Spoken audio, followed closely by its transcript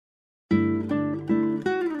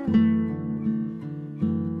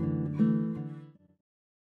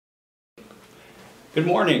Good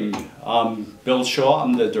morning. I'm Bill Shaw.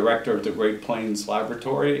 I'm the director of the Great Plains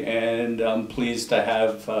Laboratory, and I'm pleased to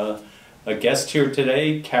have a guest here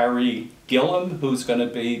today, Carey Gillam, who's going to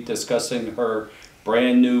be discussing her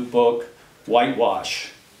brand new book,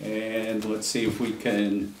 Whitewash. And let's see if we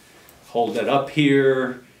can hold it up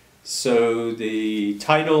here. So the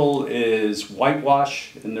title is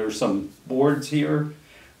Whitewash, and there's some boards here,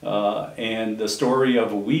 and the story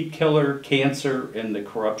of a weed killer, cancer, and the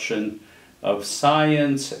corruption of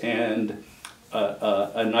science, and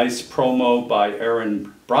a nice promo by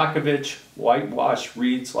Aaron Brockovich. Whitewash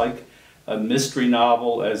reads like a mystery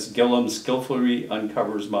novel as Gillam skillfully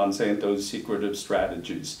uncovers Monsanto's secretive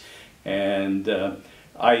strategies. And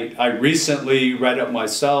I recently read it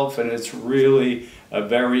myself, and it's really a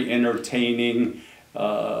very entertaining,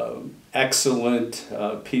 excellent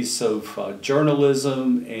piece of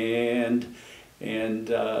journalism, and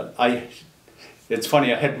it's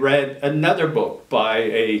funny, I had read another book by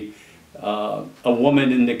a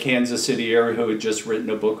woman in the Kansas City area who had just written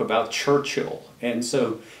a book about Churchill, and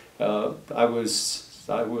so I was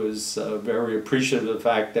very appreciative of the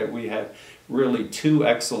fact that we had really two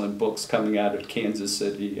excellent books coming out of Kansas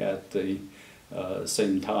City at the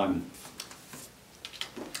same time.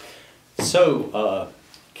 So,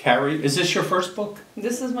 Carey, is this your first book?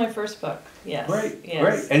 This is my first book, yes. Great, yes.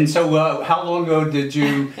 Great. And so how long ago did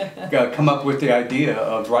you come up with the idea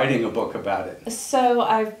of writing a book about it? So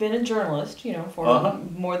I've been a journalist, for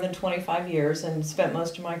more than 25 years, and spent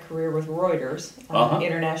most of my career with Reuters,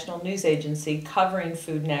 international news agency, covering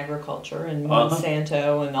food and agriculture and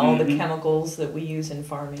Monsanto and all the chemicals that we use in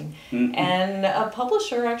farming. And a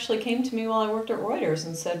publisher actually came to me while I worked at Reuters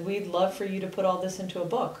and said, "We'd love for you to put all this into a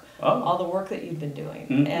book, all the work that you've been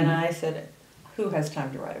doing." And I said, who has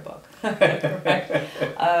time to write a book? But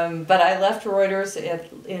I left Reuters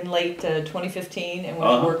in late 2015 and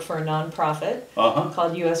went to work for a nonprofit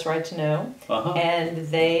called U.S. Right to Know, and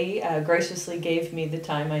they graciously gave me the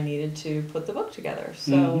time I needed to put the book together.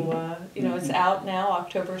 So it's out now,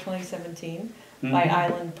 October 2017, by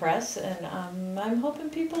Island Press, and I'm hoping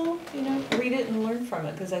people read it and learn from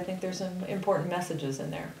it, because I think there's some important messages in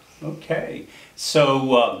there. Okay,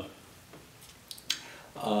 so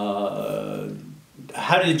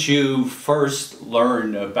how did you first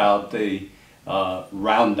learn about the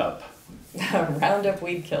Roundup? Roundup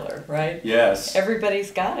weed killer, right? Yes.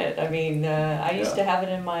 Everybody's got it. I mean, I used to have it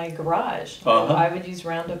in my garage. I would use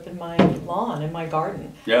Roundup in my lawn, in my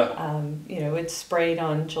garden. Yeah. It's sprayed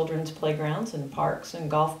on children's playgrounds and parks and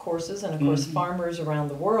golf courses, and of course farmers around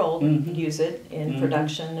the world use it in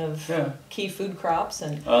production of key food crops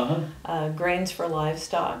and grains for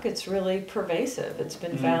livestock. It's really pervasive. It's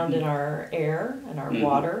been found in our air and our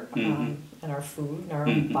water, and our food and our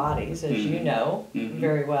bodies, as you know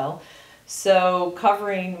very well. So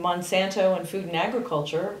covering Monsanto and food and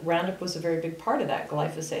agriculture, Roundup was a very big part of that.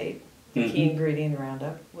 Glyphosate, the key ingredient in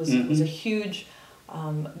Roundup, was a huge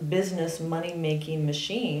business money-making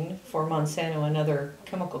machine for Monsanto and other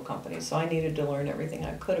chemical companies. So I needed to learn everything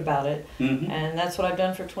I could about it, and that's what I've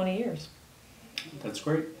done for 20 years. That's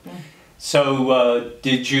great. So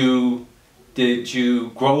did you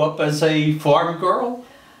grow up as a farm girl?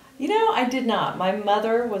 I did not. My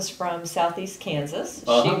mother was from southeast Kansas.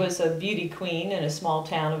 She was a beauty queen in a small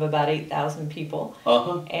town of about 8,000 people.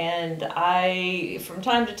 And from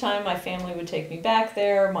time to time, my family would take me back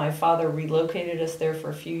there. My father relocated us there for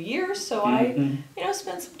a few years, so I,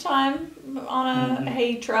 spent some time on a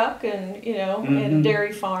hay truck and, in a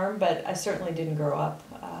dairy farm, but I certainly didn't grow up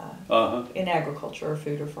in agriculture or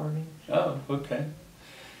food or farming. Oh, okay.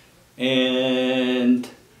 And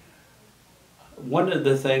one of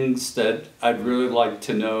the things that I'd really like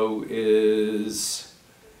to know is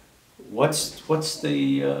what's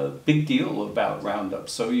the big deal about Roundup?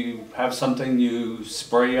 So you have something you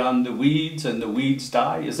spray on the weeds and the weeds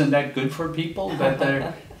die. Isn't that good for people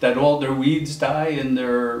that all their weeds die and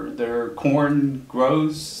their corn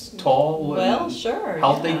grows tall and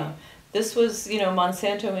healthy? Yeah. This was,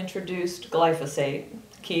 Monsanto introduced glyphosate,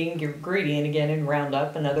 key ingredient again in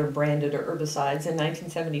Roundup and other branded herbicides, in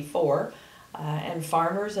 1974. And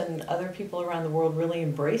farmers and other people around the world really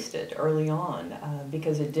embraced it early on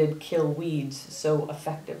because it did kill weeds so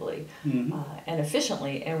effectively and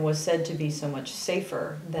efficiently, and was said to be so much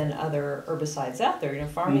safer than other herbicides out there.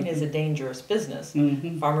 Farming is a dangerous business.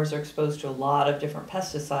 Farmers are exposed to a lot of different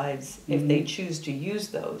pesticides if they choose to use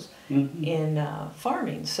those in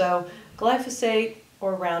farming. So glyphosate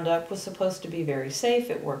or Roundup was supposed to be very safe.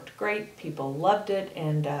 It worked great. People loved it,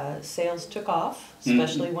 and sales took off,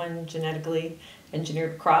 especially when genetically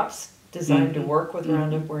engineered crops designed to work with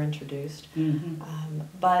Roundup were introduced.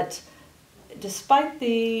 But despite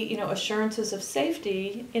the assurances of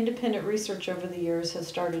safety, independent research over the years has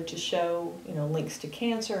started to show links to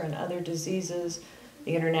cancer and other diseases.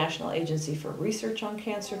 The International Agency for Research on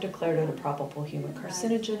Cancer declared it a probable human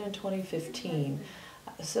carcinogen in 2015.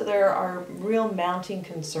 So there are real mounting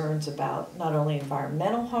concerns about not only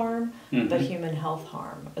environmental harm, but human health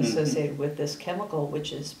harm associated with this chemical,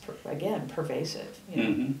 which is, again, pervasive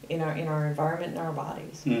in our environment and our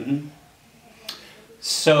bodies.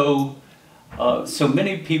 So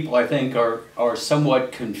many people, I think, are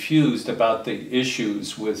somewhat confused about the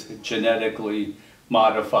issues with genetically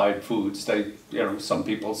modified foods. Some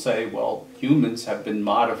people say, well, humans have been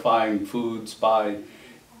modifying foods by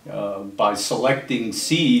selecting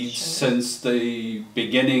seeds since the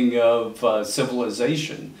beginning of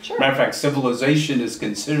civilization. Matter of fact, civilization is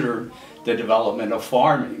considered the development of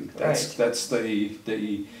farming. That's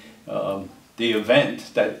the event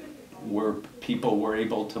where people were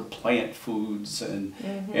able to plant foods and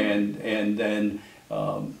then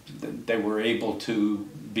they were able to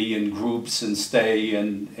be in groups and stay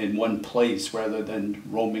in one place rather than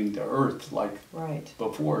roaming the earth like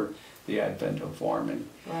before the advent of farming.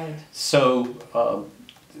 Right. So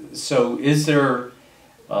is there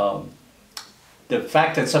the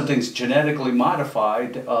fact that something's genetically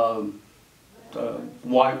modified?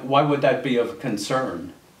 Why would that be of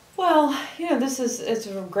concern? Well, it's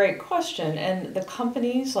a great question, and the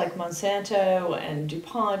companies like Monsanto and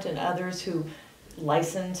DuPont and others who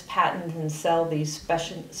license, patent, and sell these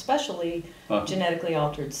specially genetically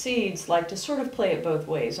altered seeds like to sort of play it both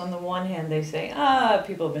ways. On the one hand, they say,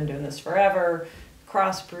 people have been doing this forever,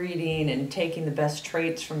 crossbreeding and taking the best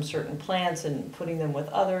traits from certain plants and putting them with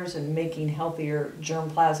others and making healthier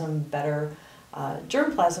germplasm better.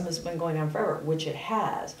 Germplasm has been going on forever, which it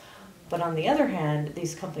has. But on the other hand,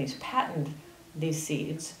 these companies patent these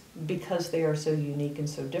seeds because they are so unique and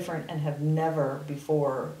so different and have never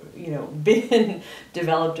before, been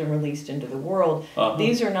developed and released into the world.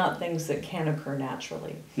 These are not things that can occur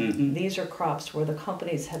naturally. These are crops where the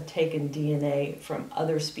companies have taken DNA from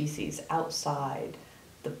other species outside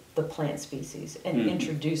the plant species and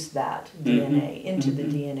introduced that DNA into the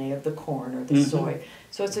DNA of the corn or the soy.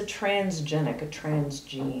 So it's a transgenic, a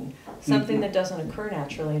transgene, something that doesn't occur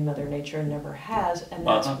naturally in Mother Nature and never has, and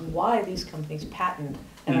that's why these companies patent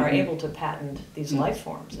and are able to patent these life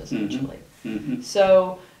forms, essentially.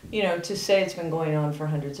 So, to say it's been going on for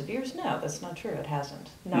hundreds of years, no, that's not true. It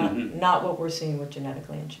hasn't. Not what we're seeing with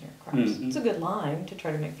genetically engineered crops. It's a good line to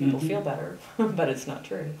try to make people feel better, but it's not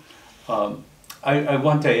true. I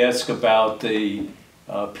want to ask about the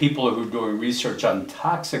people who are doing research on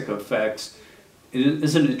toxic effects.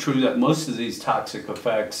 Isn't it true that most of these toxic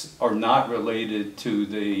effects are not related to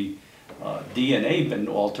the DNA been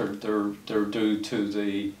altered? They're due to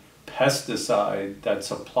the pesticide that's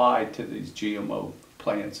applied to these GMO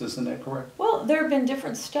plants. Isn't that correct? Well, there have been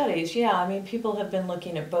different studies. Yeah, I mean, people have been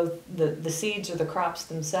looking at both the seeds or the crops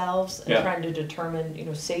themselves and trying to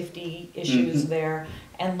determine, safety issues there,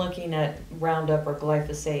 and looking at Roundup or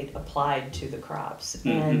glyphosate applied to the crops.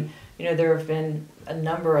 And, there have been a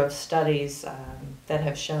number of studies that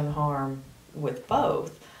have shown harm with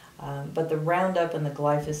both. But the Roundup and the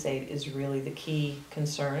glyphosate is really the key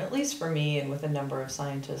concern, at least for me and with a number of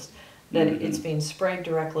scientists, that it's being sprayed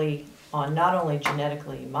directly on not only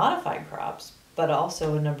genetically modified crops, but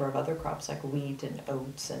also a number of other crops like wheat and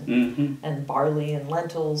oats and barley and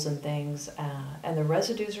lentils and things. And the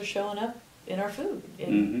residues are showing up in our food,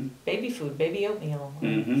 in baby food, baby oatmeal,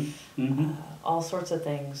 all sorts of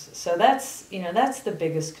things. So that's the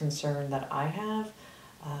biggest concern that I have.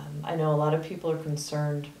 I know a lot of people are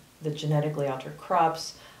concerned that genetically altered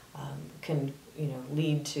crops can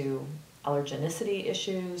lead to allergenicity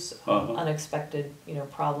issues, unexpected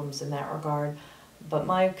problems in that regard. But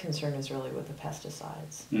my concern is really with the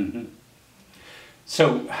pesticides.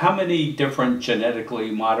 So how many different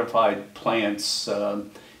genetically modified plants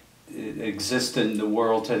exist in the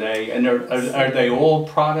world today? And are they all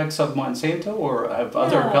products of Monsanto, or have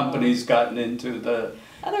other companies gotten into the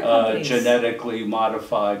genetically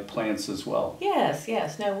modified plants as well? Yes.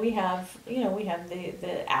 No, we have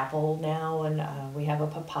the apple now, and we have a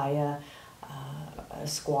papaya, a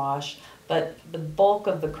squash. But the bulk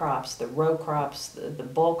of the crops, the row crops, the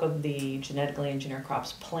bulk of the genetically engineered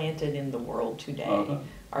crops planted in the world today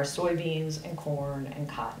are soybeans and corn and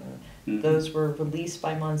cotton. Those were released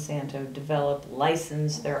by Monsanto, developed,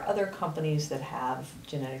 licensed. There are other companies that have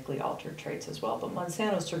genetically altered traits as well, but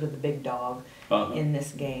Monsanto's sort of the big dog in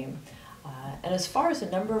this game. And as far as the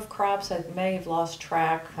number of crops, I may have lost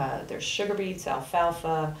track. There's sugar beets,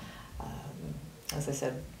 alfalfa, as I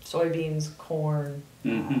said, soybeans, corn,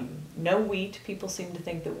 Mm-hmm. no wheat. People seem to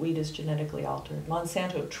think that wheat is genetically altered.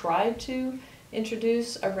 Monsanto tried to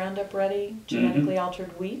introduce a Roundup Ready genetically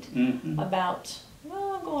altered wheat Mm-hmm. about,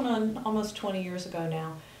 well, going on almost 20 years ago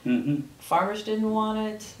now. Mm-hmm. Farmers didn't want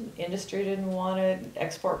it, industry didn't want it,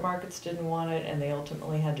 export markets didn't want it, and they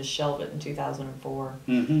ultimately had to shelve it in 2004.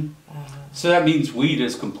 Mm-hmm. So that means wheat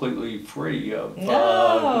is completely free of,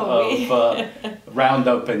 No,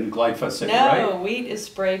 Roundup and glyphosate, no, right? wheat is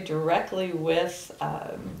sprayed directly with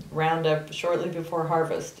Roundup shortly before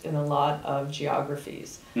harvest in a lot of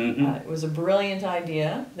geographies. Mm-hmm. It was a brilliant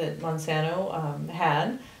idea that Monsanto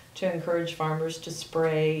had to encourage farmers to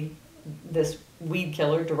spray this weed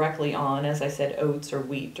killer directly on, as I said, oats or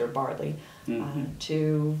wheat or barley, Mm-hmm.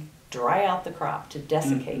 to dry out the crop, to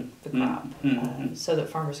desiccate the crop, Mm-hmm. so that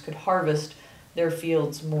farmers could harvest their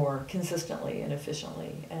fields more consistently and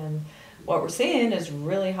efficiently. And what we're seeing is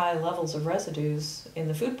really high levels of residues in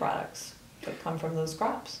the food products that come from those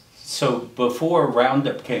crops. So before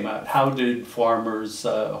Roundup came out, how did farmers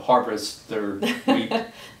harvest their wheat?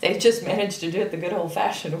 They just managed to do it the good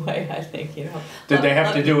old-fashioned way, I think, you know. Did they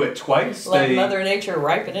have to do it twice? Let Mother Nature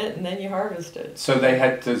ripen it, and then you harvest it. So they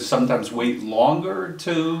had to sometimes wait longer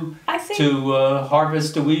to I think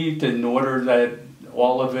harvest the wheat in order that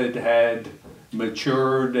all of it had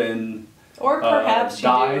matured and or perhaps you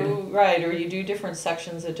died. do, right, or you do different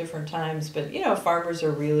sections at different times. But, you know, farmers are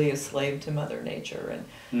really a slave to Mother Nature and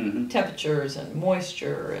Mm-hmm. temperatures and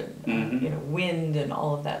moisture and, Mm-hmm. you know, wind and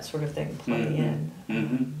all of that sort of thing play Mhm. in.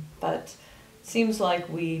 Mm-hmm. But it seems like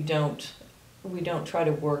we don't try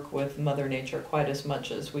to work with Mother Nature quite as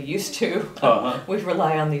much as we used to. Uh-huh. We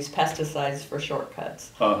rely on these pesticides for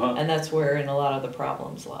shortcuts. Uh-huh. And that's wherein a lot of the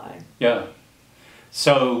problems lie. Yeah.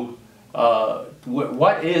 So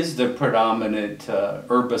what is the predominant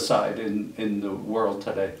herbicide in the world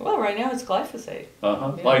today? Well, right now it's glyphosate.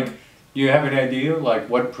 Uh-huh. Yeah. Like, you have an idea, like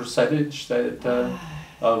what percentage that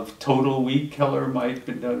of total weed killer might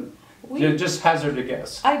be done? Just hazard a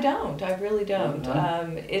guess. I don't. I really don't. Uh-huh.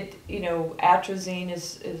 You know, atrazine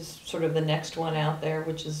is sort of the next one out there,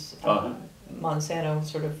 which is Uh-huh. Monsanto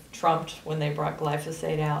sort of trumped when they brought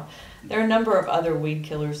glyphosate out. There are a number of other weed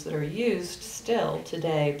killers that are used still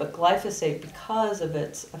today, but glyphosate, because of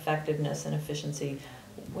its effectiveness and efficiency,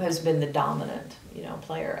 has been the dominant, you know,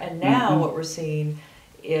 player. And now Mhm. what we're seeing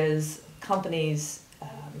is companies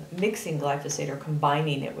mixing glyphosate or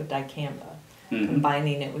combining it with dicamba. Mhm.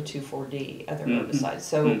 Combining it with 2,4-D, other Mhm. herbicides.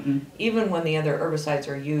 So Mhm. even when the other herbicides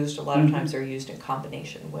are used, a lot of Mhm. times they're used in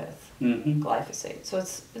combination with Mhm. glyphosate. So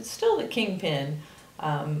it's still the kingpin,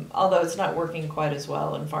 although it's not working quite as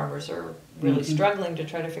well, and farmers are really Mhm. struggling to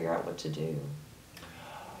try to figure out what to do.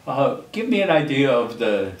 Give me an idea of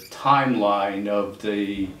the timeline of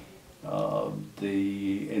the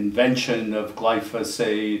invention of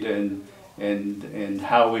glyphosate and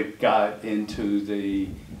how it got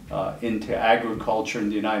into agriculture in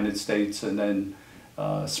the United States and then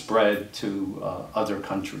spread to other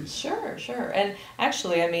countries. Sure. And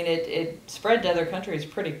actually, I mean, it spread to other countries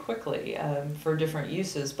pretty quickly for different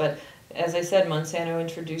uses. But as I said, Monsanto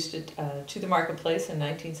introduced it to the marketplace in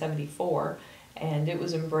 1974, and it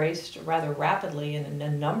was embraced rather rapidly in a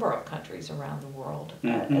number of countries around the world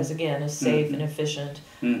Mhm. as, again, a safe Mhm. and efficient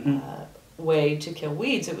Mhm. way to kill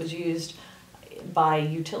weeds. It was used by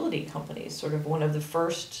utility companies. Sort of one of the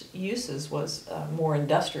first uses was more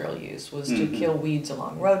industrial use, was to Mhm. kill weeds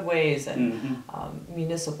along roadways and Mhm.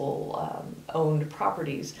 municipal owned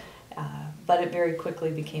properties. But it very quickly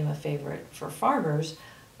became a favorite for farmers.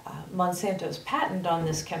 Monsanto's patent on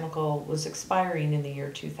this chemical was expiring in the year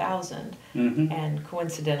 2000, Mhm. and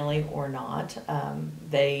coincidentally or not,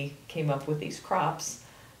 they came up with these crops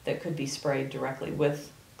that could be sprayed directly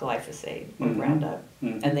with glyphosate or Mhm. Roundup,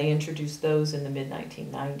 Mhm. and they introduced those in the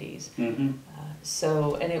mid-1990s. Mhm.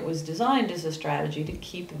 And it was designed as a strategy to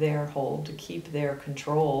keep their hold, to keep their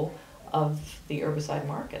control of the herbicide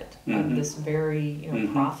market, of Mhm. this very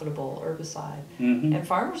Mhm. profitable herbicide. Mhm. And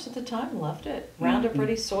farmers at the time loved it. Roundup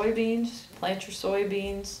Ready soybeans, plant your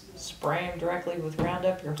soybeans, spray them directly with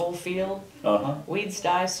Roundup, your whole field. Uh-huh. Weeds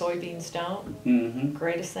die, soybeans don't. Mhm.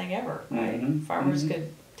 Greatest thing ever, right? Mhm. Farmers Mhm.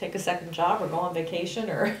 could take a second job or go on vacation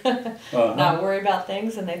or Uh-huh. not worry about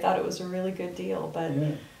things, and they thought it was a really good deal. But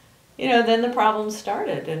Yeah. then the problems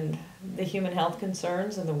started, and the human health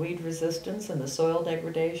concerns and the weed resistance and the soil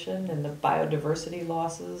degradation and the biodiversity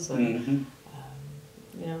losses, and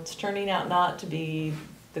Mhm. it's turning out not to be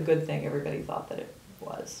the good thing everybody thought that it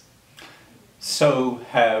was. So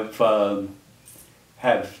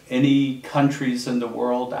have any countries in the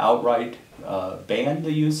world outright banned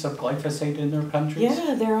the use of glyphosate in their countries?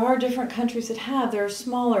 Yeah, there are different countries that have. There are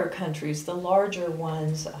smaller countries. The larger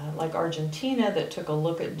ones, like Argentina, that took a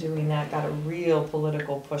look at doing that, got a real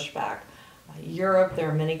political pushback. Europe, there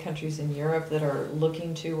are many countries in Europe that are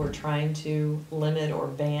looking to or trying to limit or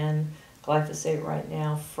ban glyphosate right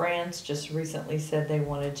now. France just recently said they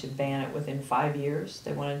wanted to ban it within 5 years.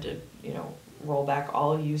 They wanted to, roll back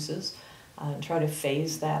all uses and try to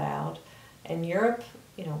phase that out. And Europe,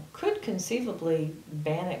 could conceivably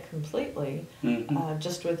ban it completely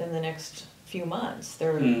just within the next few months.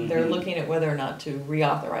 They're looking at whether or not to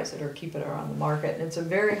reauthorize it or keep it on the market. And it's a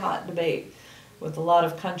very hot debate with a lot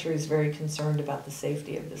of countries very concerned about the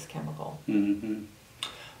safety of this chemical.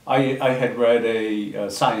 I had read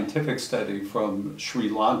a scientific study from Sri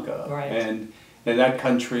Lanka, Right. and in that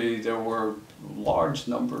country there were large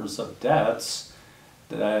numbers of deaths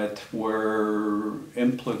that were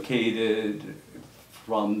implicated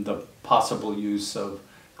from the possible use of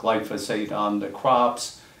glyphosate on the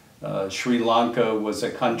crops. Sri Lanka was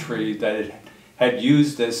a country that had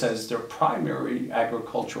used this as their primary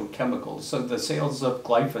agricultural chemical, so the sales of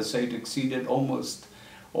glyphosate exceeded almost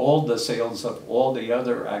all the sales of all the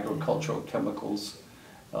other agricultural chemicals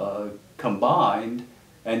combined,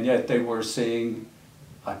 and yet they were seeing,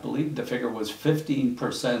 I believe the figure was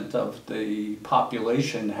 15% of the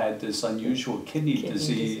population had this unusual kidney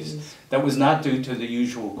disease that was not due to the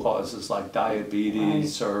usual causes like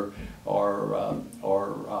diabetes or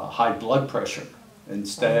high blood pressure.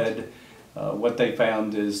 Instead, what they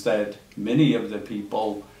found is that many of the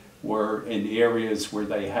people were in areas where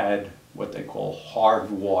they had what they call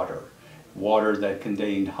hard water, water that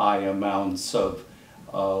contained high amounts of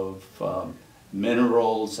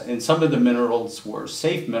minerals, and some of the minerals were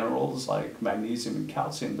safe minerals like magnesium and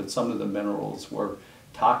calcium, but some of the minerals were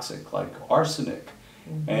toxic like arsenic.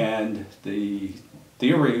 And the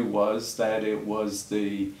theory was that it was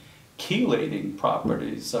the chelating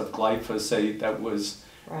properties of glyphosate that was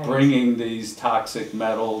bringing these toxic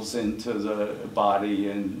metals into the body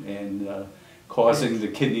and causing the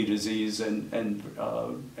kidney disease and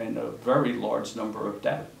a very large number of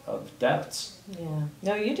deaths. Yeah.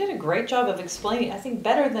 No, you did a great job of explaining, I think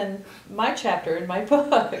better than my chapter in my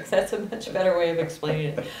book. That's a much better way of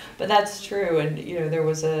explaining it. But that's true, and there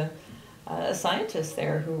was a scientist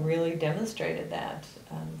there who really demonstrated that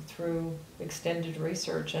through extended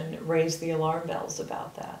research and raised the alarm bells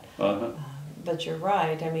about that. But you're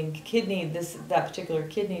right. I mean, that particular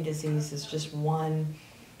kidney disease is just one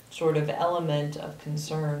sort of element of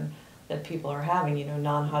concern that people are having.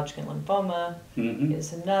 Non-Hodgkin lymphoma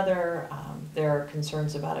is another. There are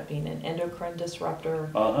concerns about it being an endocrine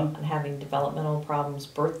disruptor and having developmental problems,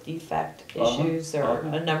 birth defect issues. There are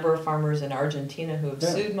a number of farmers in Argentina who have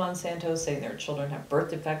sued Monsanto, saying their children have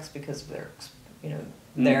birth defects because of their,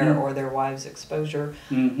 their or their wives' exposure.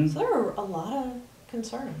 So there are a lot of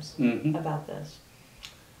concerns about this.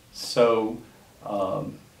 So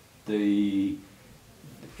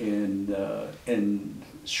in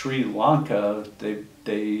Sri Lanka,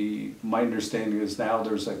 my understanding is now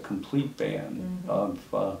there's a complete ban of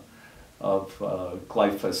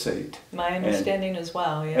glyphosate. My understanding as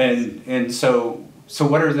well, yes. And so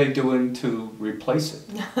what are they doing to replace it?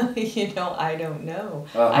 I don't know.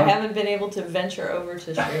 I haven't been able to venture over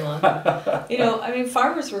to Sri Lanka. I mean,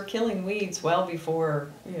 farmers were killing weeds well before,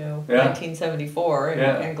 1974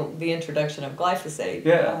 and the introduction of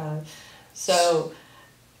glyphosate. So,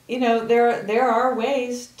 there are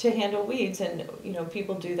ways to handle weeds, and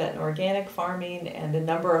people do that in organic farming, and a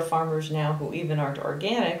number of farmers now who even aren't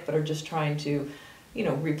organic but are just trying to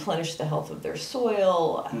replenish the health of their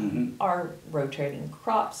soil, are rotating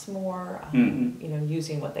crops more,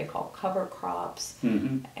 using what they call cover crops,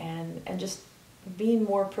 and just being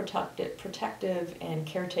more protective and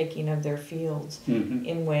caretaking of their fields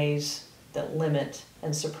in ways that limit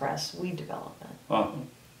and suppress weed development.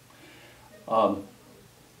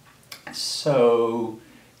 So,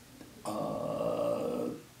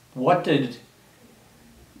 what did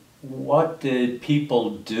people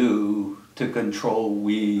do to control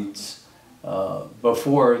weeds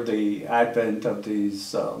before the advent of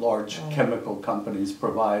these large chemical companies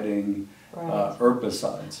providing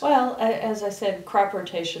herbicides? Well, as I said, crop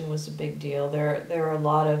rotation was a big deal. There are a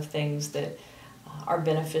lot of things that are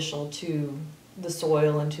beneficial to the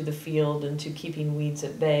soil and to the field and to keeping weeds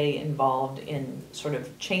at bay involved in sort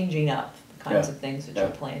of changing up the kinds of things that you're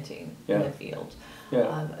planting in the field.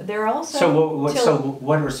 There are also so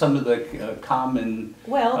what are some of the common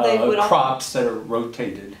crops that are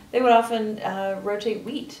rotated? They would often rotate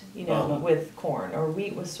wheat, with corn, or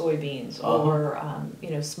wheat with soybeans, or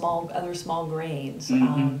other small grains.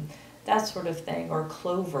 that sort of thing, or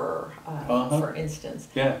clover, for instance.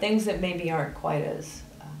 Yeah. Things that maybe aren't quite as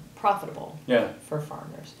profitable for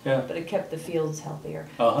farmers, but it kept the fields healthier.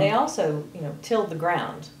 They also, tilled the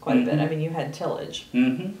ground quite a bit. I mean, you had tillage,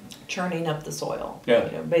 churning up the soil,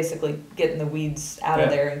 basically getting the weeds out of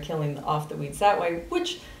there and killing off the weeds that way,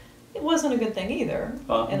 which it wasn't a good thing either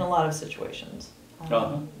in a lot of situations,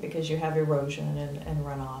 because you have erosion and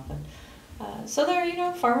runoff. And so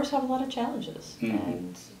there, farmers have a lot of challenges,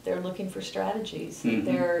 and they're looking for strategies.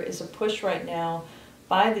 There is a push right now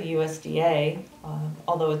by the USDA,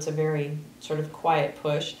 although it's a very sort of quiet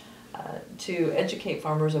push, to educate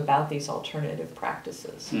farmers about these alternative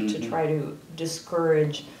practices, to try to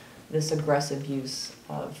discourage this aggressive use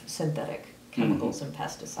of synthetic chemicals and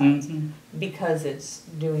pesticides, because it's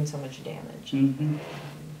doing so much damage.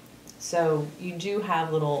 So you do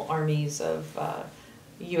have little armies of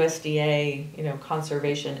USDA,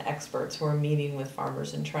 conservation experts who are meeting with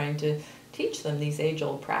farmers and trying to teach them these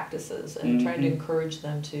age-old practices and trying to encourage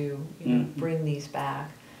them to bring these back.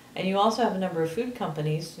 And you also have a number of food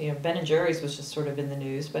companies, Ben & Jerry's was just sort of in the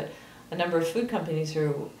news, but a number of food companies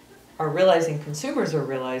who are realizing, consumers are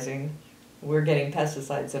realizing, we're getting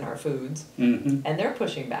pesticides in our foods, and they're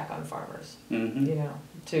pushing back on farmers,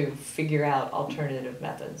 to figure out alternative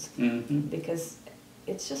methods, because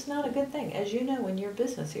it's just not a good thing, as you know, in your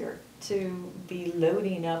business here, to be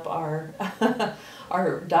loading up our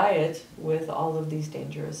our diet with all of these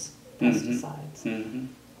dangerous pesticides.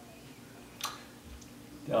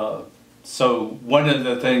 So one of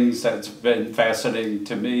the things that's been fascinating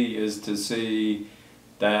to me is to see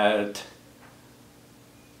that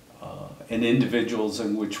in individuals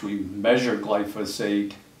in which we measure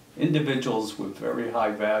glyphosate, individuals with very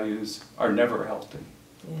high values are never healthy.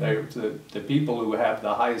 The people who have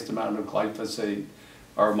the highest amount of glyphosate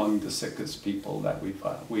are among the sickest people that we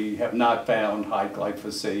found. We have not found high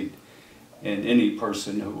glyphosate in any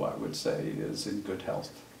person who I would say is in good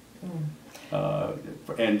health.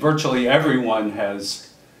 And virtually everyone has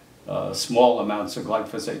small amounts of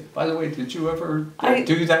glyphosate. By the way, did you ever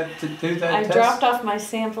do that test? I dropped off my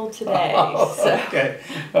sample today. So.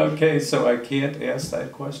 Okay, so I can't ask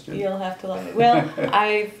that question. You'll have to let me. Well,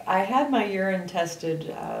 I had my urine tested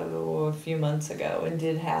a few months ago and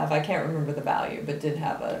did have, I can't remember the value, but did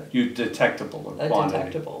have a detectable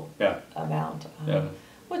amount.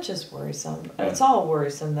 Which is worrisome. It's all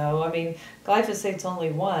worrisome, though. I mean, glyphosate's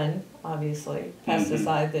only one, obviously,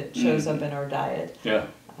 pesticide that shows up in our diet.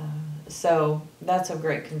 So that's of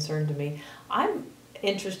great concern to me. I'm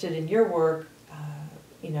interested in your work,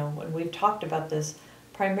 when we've talked about this,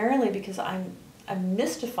 primarily because I'm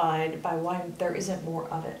mystified by why there isn't more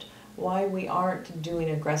of it. Why we aren't doing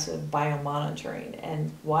aggressive biomonitoring,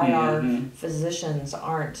 and why our physicians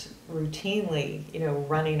aren't routinely,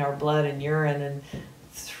 running our blood and urine and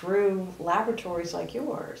through laboratories like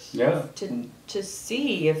yours, to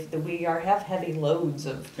see if we have heavy loads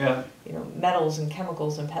of metals and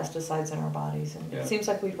chemicals and pesticides in our bodies. And it seems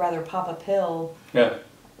like we'd rather pop a pill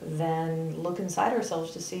than look inside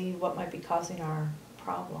ourselves to see what might be causing our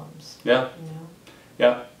problems.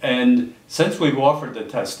 And since we've offered the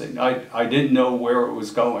testing, I didn't know where it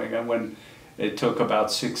was going, and when it took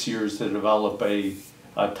about 6 years to develop a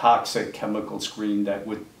toxic chemical screen that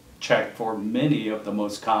would check for many of the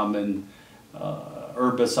most common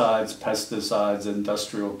herbicides, pesticides,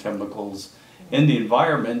 industrial chemicals in the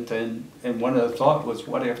environment. And one of the thought was,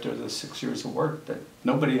 what after the 6 years of work that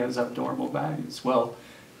nobody has abnormal values? Well,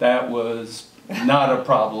 that was not a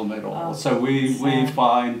problem at all. So we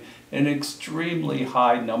find an extremely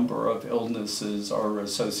high number of illnesses are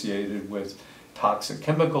associated with toxic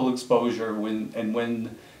chemical exposure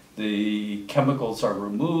when the chemicals are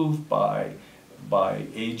removed by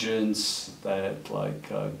agents that like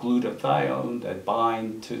glutathione that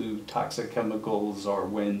bind to toxic chemicals, or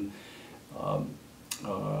when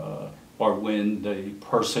the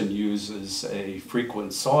person uses a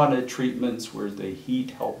frequent sauna treatments where the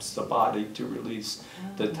heat helps the body to release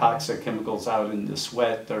the toxic chemicals out in the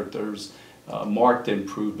sweat. There's marked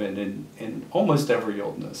improvement in almost every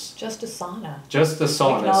illness. Just a sauna. Just a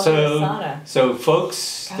sauna. So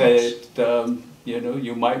folks that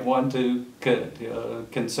you might want to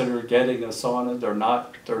consider getting a sauna.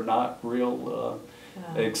 They're not real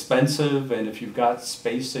expensive, and if you've got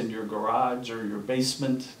space in your garage or your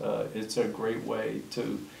basement, it's a great way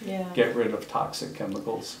to get rid of toxic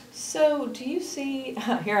chemicals. So do you see,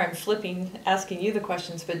 here I'm asking you the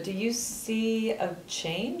questions, but do you see a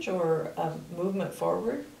change or a movement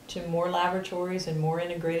forward to more laboratories and more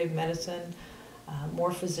integrative medicine,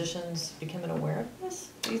 more physicians becoming aware of this,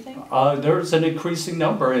 do you think? There's an increasing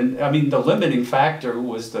number, and I mean the limiting factor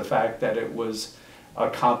was the fact that it was a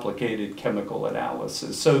complicated chemical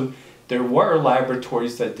analysis. So there were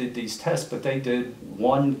laboratories that did these tests, but they did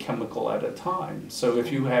one chemical at a time. So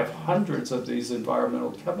if you have hundreds of these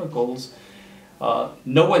environmental chemicals, no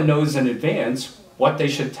one knows in advance what they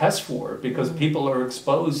should test for, because people are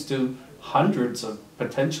exposed to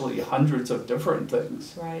potentially hundreds of different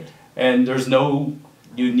things. Right. And there's no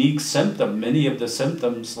unique symptom. Many of the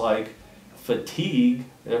symptoms, like fatigue,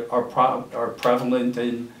 are prevalent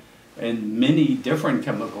and many different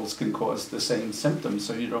chemicals can cause the same symptoms,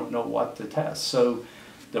 so you don't know what to test. So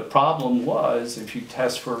the problem was, if you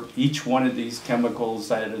test for each one of these chemicals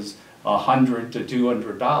that is $100 to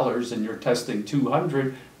 $200, and you're testing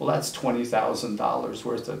 200, well, that's $20,000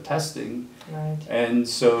 worth of testing. Right. And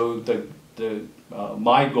so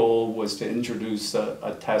my goal was to introduce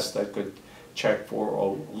a test that could check for a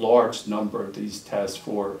large number of these tests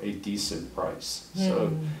for a decent price.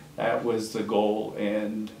 So that was the goal,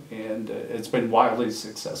 and it's been wildly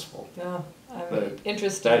successful. Oh, I'm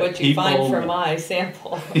interested what you find from my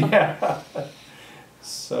sample. Yeah.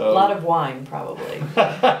 So a lot of wine, probably.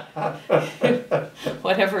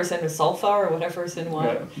 Whatever's in a sulfur or whatever's in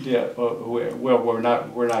wine. Yeah. Well, we're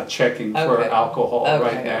not checking for alcohol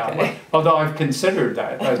right now. Okay. Although I've considered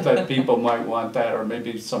that people might want that, or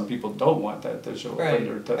maybe some people don't want that to show up in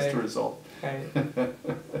their test result. Right.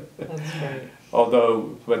 That's great.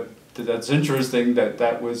 Although, but that's interesting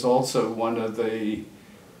that was also one of the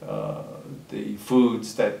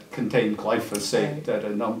foods that contained glyphosate, that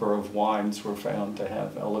a number of wines were found to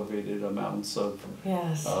have elevated amounts of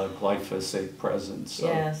glyphosate present. So.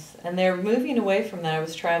 Yes, and they're moving away from that. I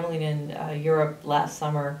was traveling in Europe last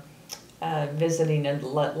summer, visiting a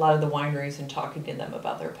lot of the wineries and talking to them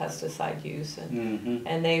about their pesticide use,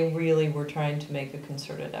 and they really were trying to make a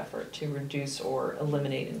concerted effort to reduce or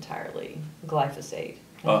eliminate entirely glyphosate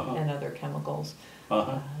and other chemicals.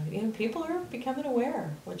 You know, people are becoming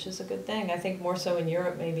aware, which is a good thing. I think more so in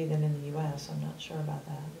Europe maybe than in the U.S. I'm not sure about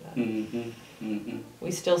that. But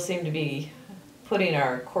we still seem to be putting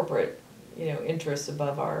our corporate, interests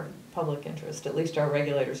above our public interest. At least our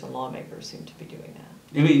regulators and lawmakers seem to be doing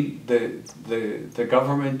that. You mean the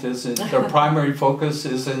government isn't, their primary focus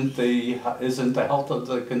isn't the health of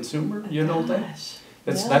the consumer? You know that?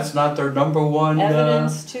 That's not their number one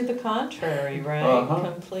evidence to the contrary, right?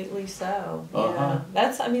 Completely so. Yeah.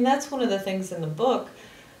 That's one of the things in the book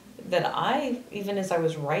that I, even as I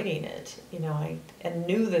was writing it, I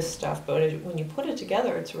knew this stuff, but when you put it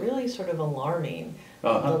together, it's really sort of alarming,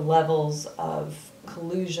 the levels of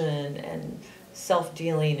collusion and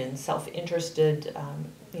self-dealing and self-interested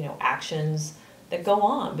actions that go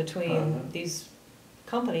on between these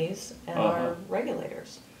companies and our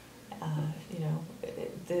regulators.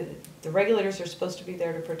 The regulators are supposed to be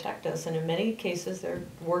there to protect us, and in many cases they're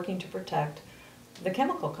working to protect the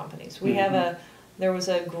chemical companies. We have there was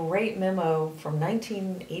a great memo from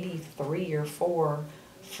 1983 or 4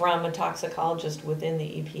 from a toxicologist within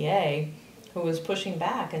the EPA who was pushing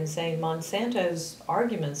back and saying Monsanto's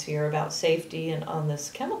arguments here about safety and on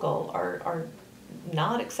this chemical are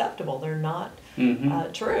not acceptable. They're not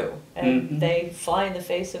true, and they fly in the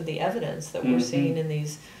face of the evidence that we're seeing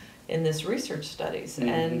in this research studies.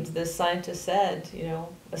 And this scientist said,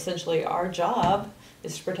 essentially our job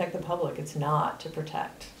is to protect the public. It's not to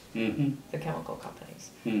protect the chemical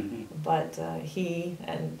companies. But he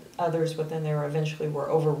and others within there eventually were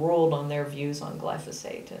overruled on their views on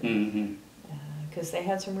glyphosate, because they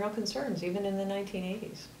had some real concerns even in the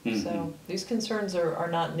 1980s. So these concerns are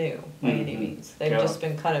not new by any means. They've just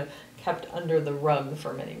been kind of kept under the rug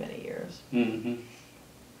for many, many years.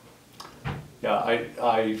 Yeah,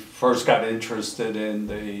 I first got interested in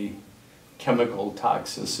the chemical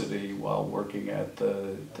toxicity while working at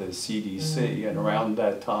the CDC, and around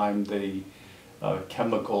that time the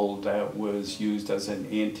chemical that was used as an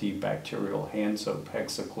antibacterial hand soap,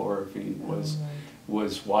 hexachlorophene,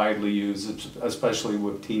 was widely used, especially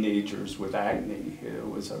with teenagers with acne. It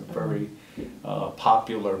was a very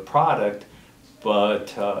popular product,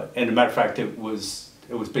 but and as a matter of fact, it was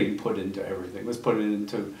being put into everything. It was put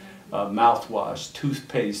into mouthwash,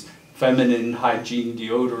 toothpaste, feminine hygiene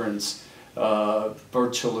deodorants,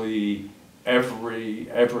 virtually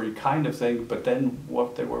every kind of thing. But then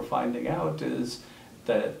what they were finding out is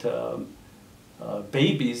that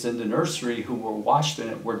babies in the nursery who were washed in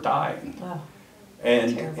it were dying. Oh,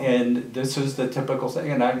 and this is the typical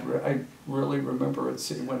thing. And I really remember it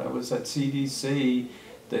when I was at CDC,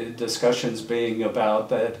 the discussions being about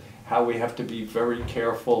that, how we have to be very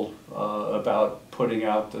careful about putting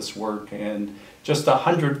out this work. And just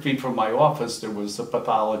 100 feet from my office, there was a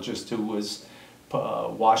pathologist who was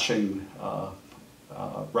washing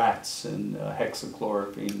rats and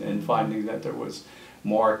hexachloroquine, and finding that there was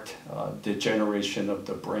marked degeneration of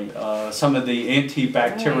the brain. Some of the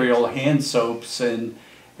antibacterial hand soaps, and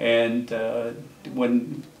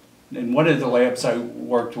when in one of the labs I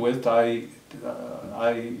worked with, I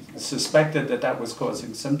suspected that was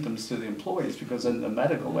causing symptoms to the employees, because in the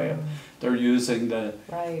medical lab they're using the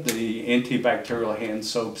antibacterial hand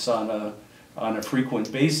soaps on a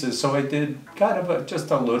frequent basis. So I did kind of just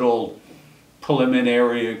a little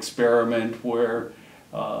preliminary experiment where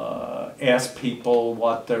asked people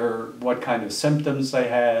what kind of symptoms they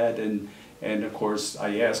had, and of course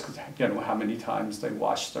I asked, how many times they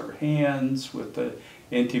washed their hands with the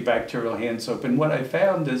antibacterial hand soap. And what I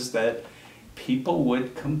found is that people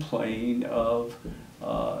would complain of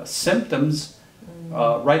symptoms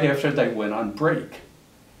right after they went on break.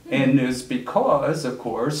 And it's because, of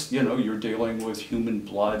course, you're dealing with human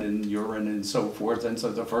blood and urine and so forth, and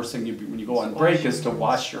so the first thing when you go on break is to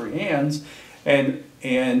wash your hands.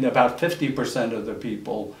 And about 50% of the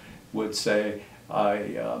people would say,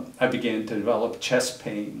 I began to develop chest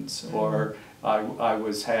pains, or I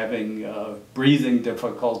was having breathing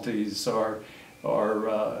difficulties, or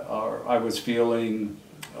I was feeling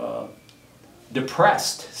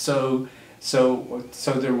depressed. So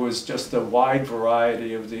there was just a wide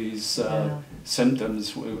variety of these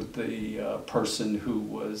symptoms with the person who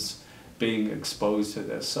was being exposed to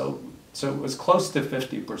this. So it was close to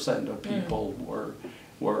 50% of people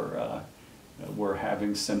were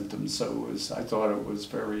having symptoms. So I thought it was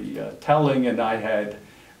very telling, and I had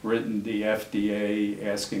written the FDA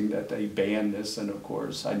asking that they ban this, and of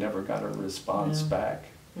course I never got a response back,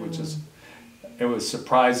 which it was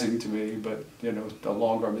surprising to me. But the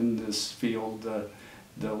longer I'm in this field,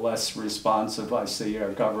 the less responsive I see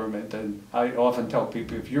our government. And I often tell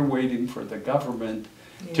people, if you're waiting for the government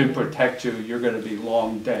to protect you, you're going to be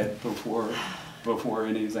long dead before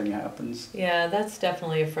anything happens. Yeah, that's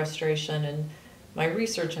definitely a frustration, and my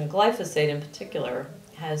research on glyphosate in particular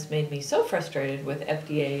has made me so frustrated with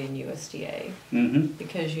FDA and USDA,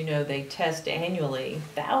 because they test annually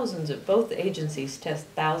both agencies test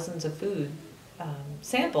thousands of food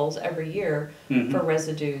samples every year for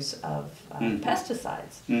residues of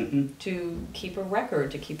pesticides, to keep a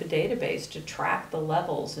record, to keep a database, to track the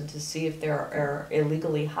levels, and to see if there are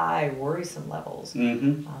illegally high, worrisome levels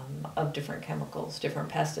of different chemicals, different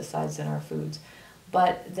pesticides in our foods.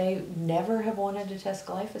 But they never have wanted to test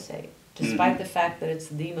glyphosate, despite the fact that it's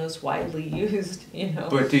the most widely used,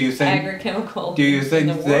 But do you think, agrochemical do you think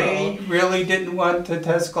in the they world. really didn't want to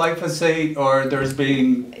test glyphosate, or there's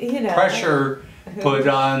being pressure put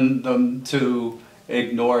on them to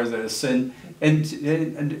ignore this? And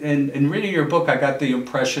reading your book, I got the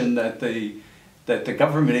impression that the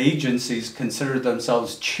government agencies consider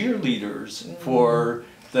themselves cheerleaders for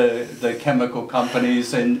the chemical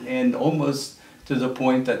companies, and almost to the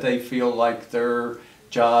point that they feel like their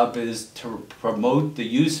job is to promote the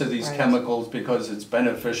use of these chemicals because it's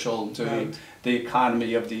beneficial to the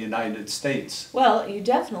economy of the United States. Well, you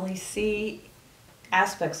definitely see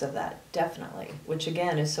aspects of that, definitely, which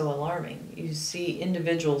again is so alarming. You see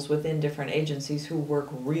individuals within different agencies who work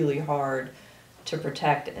really hard to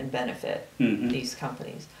protect and benefit these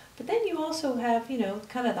companies. But then you also have,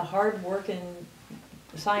 kind of the hard-working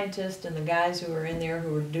scientists and the guys who are in there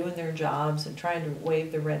who are doing their jobs and trying to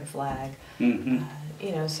wave the red flag.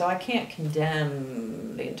 So I can't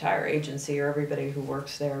condemn the entire agency or everybody who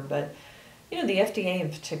works there, but the FDA in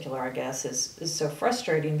particular, I guess, is so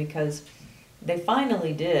frustrating, because they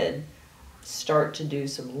finally did start to do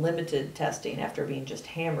some limited testing after being just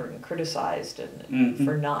hammered and criticized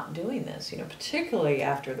for not doing this, particularly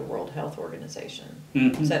after the World Health Organization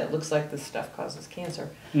said it looks like this stuff causes cancer,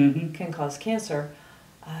 can cause cancer.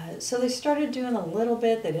 So they started doing a little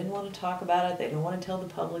bit. They didn't want to talk about it. They didn't want to tell the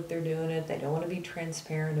public they're doing it. They don't want to be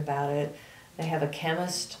transparent about it. They have a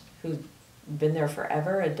chemist who's been there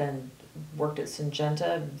forever, worked at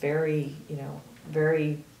Syngenta, very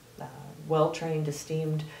well-trained,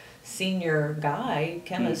 esteemed senior guy,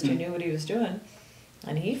 chemist who knew what he was doing.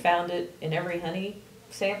 And he found it in every honey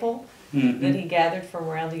sample that he gathered from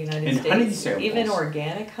around the United States. Honey samples. Even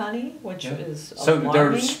organic honey, which is So alarming.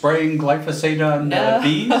 they're spraying glyphosate on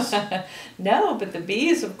bees? No, but the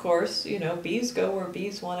bees, of course, bees go where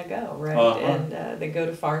bees want to go, right? And they go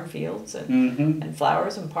to farm fields and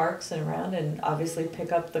flowers and parks and around, and obviously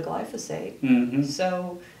pick up the glyphosate.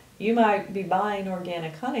 So you might be buying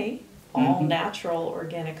organic honey, all natural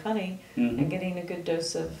organic honey, and getting a good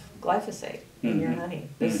dose of glyphosate in your honey.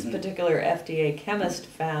 This particular FDA chemist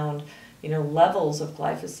found levels of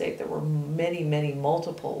glyphosate that were many, many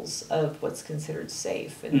multiples of what's considered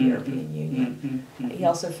safe in the European Union. He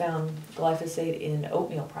also found glyphosate in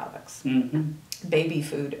oatmeal products, baby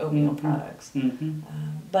food oatmeal products.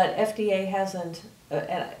 But FDA hasn't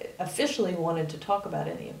officially wanted to talk about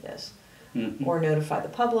any of this, or notify the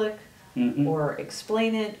public, or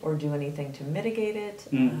explain it, or do anything to mitigate it.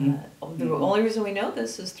 The only reason we know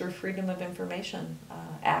this is through Freedom of Information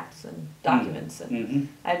Acts and documents. And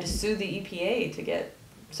I had to sue the EPA to get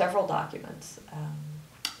several documents.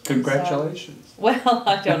 Congratulations. Well,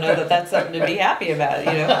 I don't know that that's something to be happy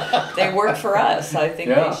about. They work for us. I think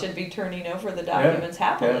they should be turning over the documents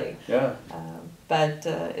happily. But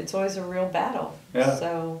it's always a real battle.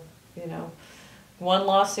 So, one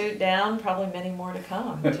lawsuit down, probably many more to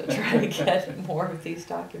come to try to get more of these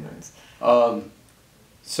documents.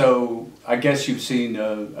 So I guess you've seen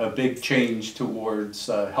a big change towards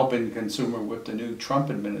helping the consumer with the new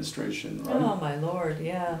Trump administration, right? Oh my Lord,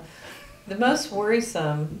 yeah. The most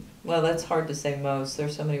worrisome, well, that's hard to say most,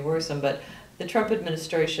 there's so many worrisome, but the Trump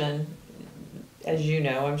administration, as you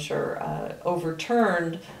know, I'm sure,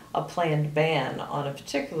 overturned a planned ban on a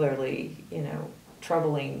particularly,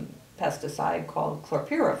 troubling pesticide called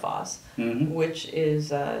chlorpyrifos, which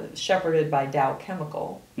is shepherded by Dow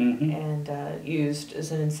Chemical and used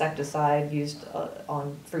as an insecticide, used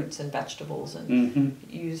on fruits and vegetables, and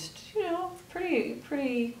used,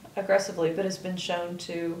 pretty aggressively, but has been shown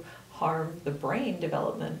to harm the brain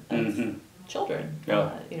development of children,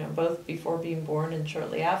 both before being born and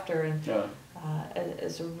shortly after, and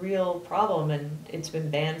is a real problem. And it's been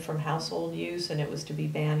banned from household use, and it was to be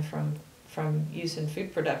banned from use in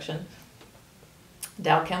food production.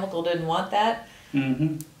 Dow Chemical didn't want that,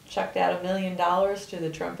 chucked out $1 million to the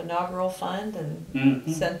Trump inaugural fund, and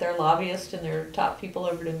sent their lobbyists and their top people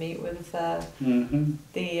over to meet with the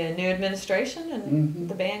new administration, and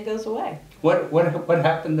the ban goes away. What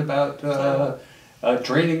happened about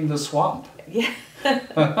draining the swamp? Yeah.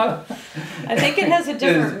 I think it has a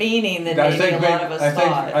different meaning than maybe a lot of us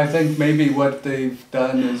thought. I think maybe what they've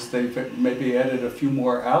done is they've maybe added a few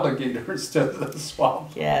more alligators to the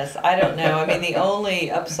swamp. Yes, I don't know. I mean, the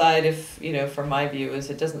only upside, from my view,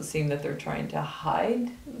 is it doesn't seem that they're trying to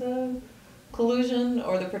hide the collusion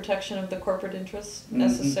or the protection of the corporate interests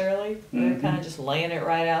necessarily. They're kind of just laying it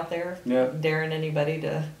right out there, daring anybody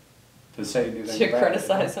to say anything to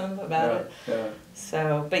criticize them about it.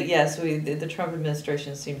 So, but yes, the Trump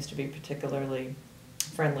administration seems to be particularly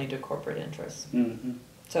friendly to corporate interests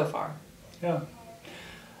so far.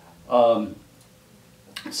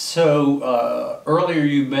 So earlier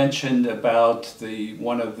you mentioned about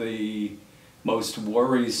one of the most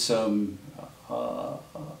worrisome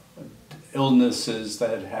illnesses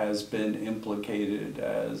that has been implicated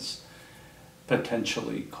as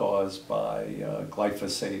potentially caused by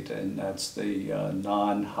glyphosate, and that's the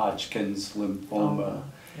non-Hodgkin's lymphoma.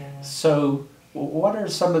 So what are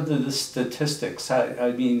some of the statistics?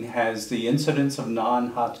 I mean, has the incidence of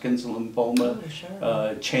non-Hodgkin's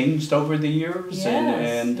lymphoma changed over the years?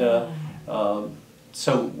 Yes.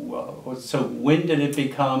 So when did it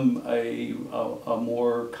become a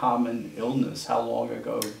more common illness? How long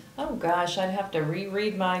ago? Oh gosh, I'd have to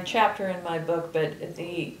reread my chapter in my book, but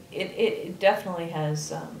it definitely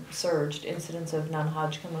has surged, incidence of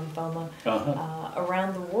non-Hodgkin lymphoma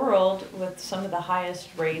around the world, with some of the highest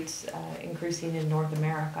rates increasing in North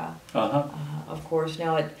America. Of course,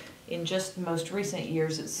 now in just most recent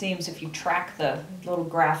years, it seems, if you track the little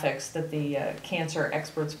graphics that the cancer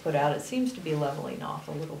experts put out, it seems to be leveling off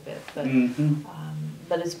a little bit.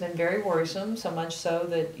 But it's been very worrisome, so much so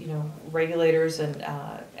that regulators and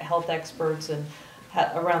health experts and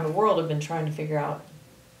around the world have been trying to figure out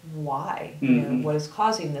why, what is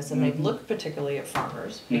causing this, and they've looked particularly at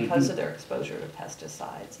farmers because of their exposure to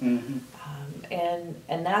pesticides.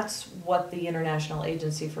 And that's what the International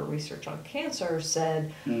Agency for Research on Cancer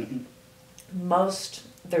said.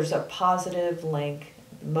 There's a positive link,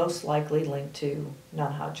 most likely linked to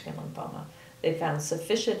non-Hodgkin lymphoma. They found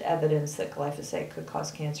sufficient evidence that glyphosate could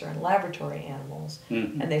cause cancer in laboratory animals,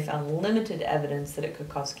 and they found limited evidence that it could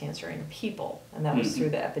cause cancer in people, and that was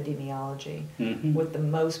through the epidemiology, with the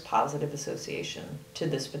most positive association to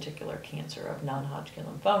this particular cancer of non-Hodgkin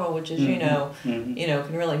lymphoma, which, as you know,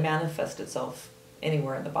 can really manifest itself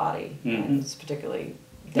anywhere in the body, and it's particularly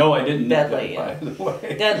I didn't know deadly, that, by the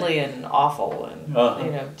way. Deadly and awful,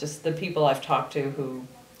 and just the people I've talked to who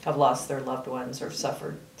have lost their loved ones or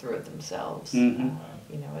suffered through it themselves.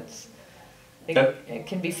 It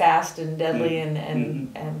can be fast and deadly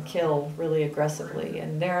and kill really aggressively.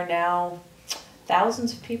 And there are now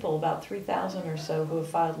thousands of people, about 3,000 or so, who have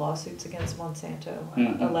filed lawsuits against Monsanto,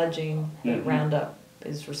 alleging that Roundup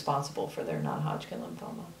is responsible for their non-Hodgkin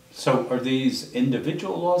lymphoma. So are these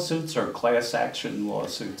individual lawsuits or class action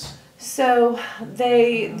lawsuits? So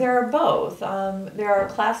there are both. There are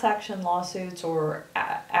class action lawsuits or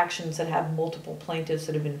actions that have multiple plaintiffs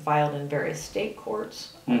that have been filed in various state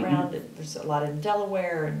courts around it. There's a lot in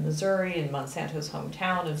Delaware and Missouri and Monsanto's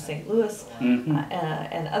hometown of St. Louis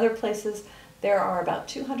and other places. There are about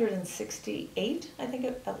 268, I think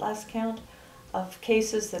at last count, of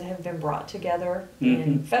cases that have been brought together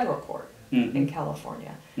in federal court in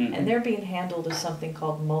California. And they're being handled as something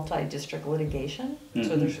called multi-district litigation.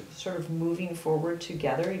 So they're sort of moving forward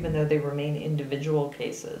together, even though they remain individual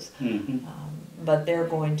cases. But they're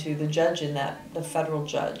going to, the judge in that, the federal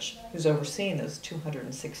judge who's overseeing those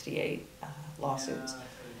 268 lawsuits,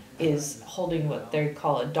 is holding what they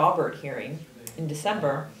call a Daubert hearing in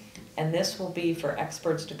December. And this will be for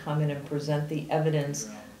experts to come in and present the evidence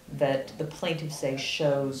that the plaintiffs say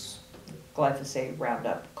shows glyphosate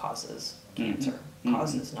Roundup causes cancer,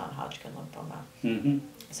 causes non-Hodgkin lymphoma.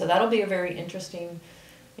 So that'll be a very interesting,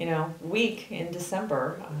 week in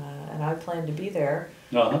December, and I plan to be there.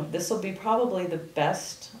 This will be probably the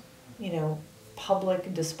best,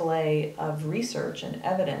 public display of research and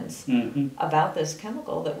evidence about this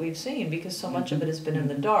chemical that we've seen, because so much of it has been in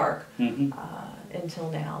the dark until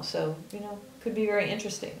now. So, could be very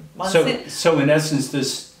interesting. So in essence,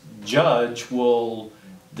 this judge will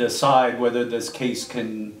decide whether this case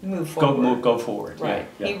can go forward. Right.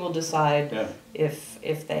 Yeah. He will decide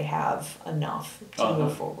if they have enough to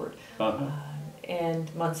move forward. And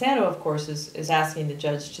Monsanto, of course, is asking the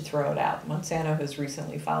judge to throw it out. Monsanto has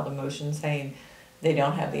recently filed a motion saying they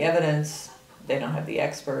don't have the evidence, they don't have the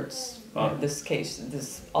experts. This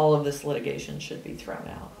case, all of this litigation should be thrown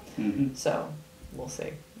out. So we'll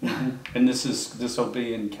see. And this will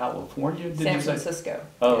be in California, did San you say? Francisco.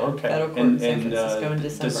 Oh, okay. Federal court in San Francisco in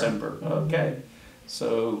December. Okay.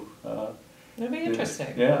 So it'll be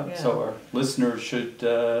interesting. So our listeners should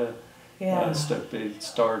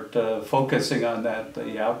start focusing on that,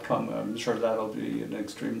 the outcome. I'm sure that'll be an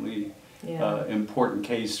extremely important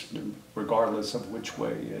case, regardless of which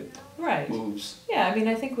way it moves. Yeah, I mean,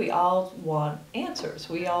 I think we all want answers.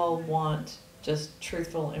 We all want just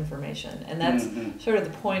truthful information. And that's sort of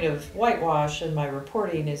the point of whitewash in my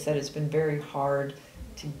reporting, is that it's been very hard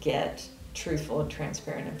to get truthful and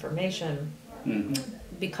transparent information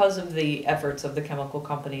because of the efforts of the chemical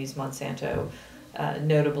companies, Monsanto,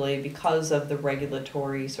 notably because of the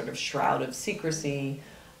regulatory sort of shroud of secrecy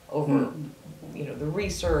over the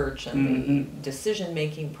research and the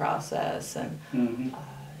decision-making process. And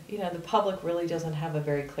the public really doesn't have a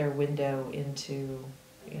very clear window into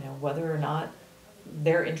whether or not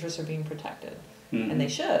their interests are being protected. And they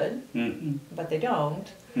should, but they don't.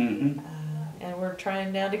 And we're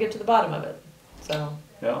trying now to get to the bottom of it.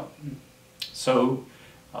 So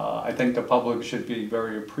I think the public should be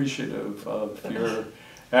very appreciative of your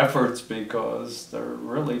efforts, because there are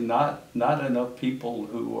really not enough people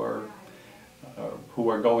who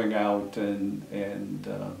are going out and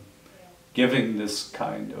giving this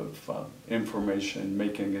kind of information,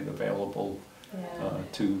 making it available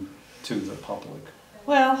to the public.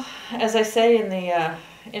 Well, as I say in the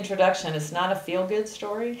introduction, it's not a feel-good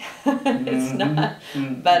story. It's not,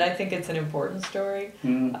 but I think it's an important story.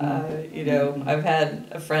 I've had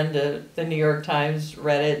a friend at the New York Times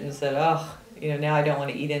read it and said, now I don't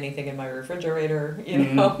want to eat anything in my refrigerator. I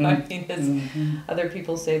mean, other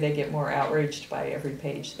people say they get more outraged by every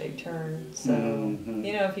page they turn. So,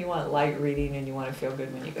 if you want light reading and you want to feel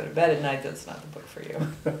good when you go to bed at night, that's not the book for you.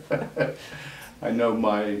 I know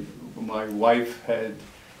my wife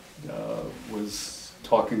was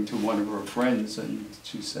talking to one of her friends, and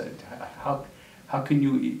she said, how can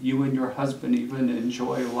you and your husband even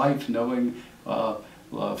enjoy life, knowing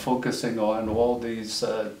focusing on all these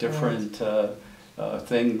different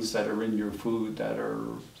things that are in your food that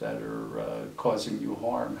are causing you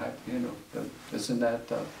harm? Isn't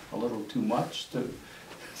that a little too much to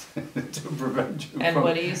prevent you and from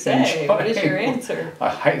what do you say? What is your answer?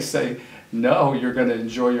 I say, no, you're going to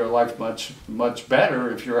enjoy your life much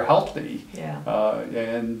better if you're healthy.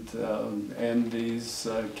 And these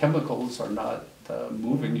chemicals are not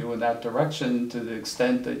moving you in that direction to the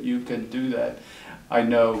extent that you can do that. I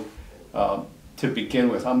know, to begin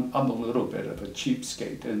with, I'm a little bit of a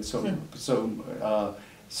cheapskate, and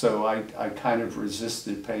so I kind of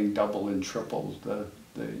resisted paying double and triple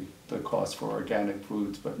the cost for organic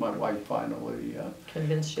foods, but my wife finally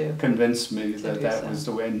convinced me that was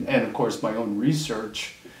the way. And of course, my own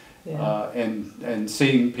research and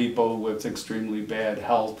seeing people with extremely bad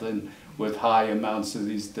health and with high amounts of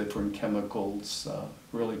these different chemicals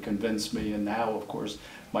really convinced me. And now, of course,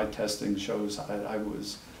 my testing shows I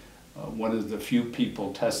was one of the few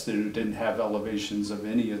people tested who didn't have elevations of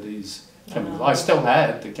any of these chemicals. I still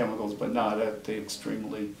had the chemicals, but not at the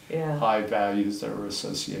extremely high values that are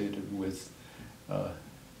associated with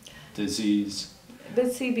disease.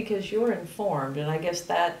 But see, because you're informed, and I guess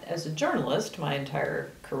that as a journalist, my entire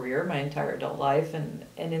career, my entire adult life, and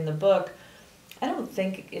in the book, I don't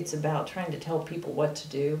think it's about trying to tell people what to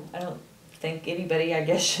do. I don't think anybody, I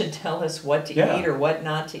guess, should tell us what to eat or what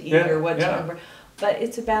not to eat or what to remember. But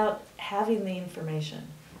it's about having the information,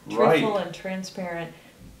 truthful and transparent,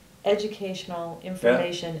 educational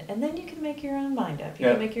information, and then you can make your own mind up. You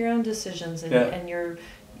can make your own decisions and your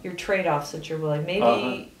trade-offs that you're willing.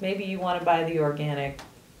 Maybe you want to buy the organic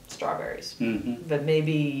strawberries, but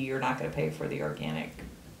maybe you're not going to pay for the organic,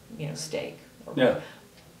 steak.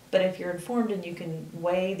 But if you're informed and you can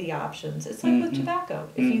weigh the options, it's like with tobacco.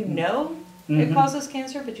 If you know it causes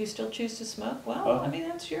cancer, but you still choose to smoke, well, I mean,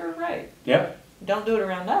 that's your right. Don't do it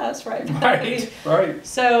around us, right? Right.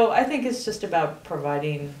 So I think it's just about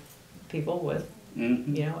providing people with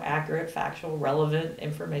accurate, factual, relevant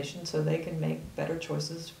information so they can make better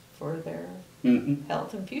choices for their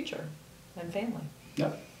health and future and family.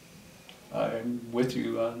 I'm with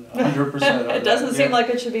you on 100% on that. It doesn't seem like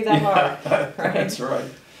it should be that hard. Right? That's right.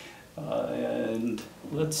 And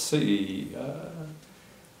let's see.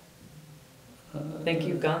 I think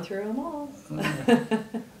you've gone through them all.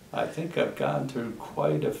 I think I've gone through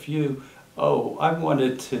quite a few. Oh, I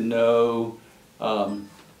wanted to know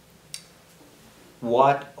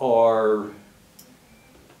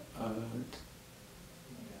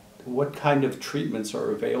what kind of treatments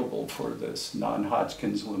are available for this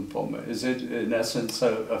non-Hodgkin's lymphoma? Is it in essence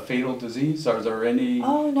a fatal disease? Are there any?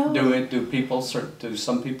 Oh no. Do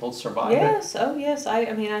some people survive it? Oh yes.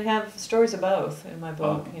 I mean, I have stories of both in my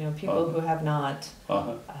book. People who have not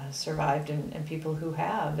survived and people who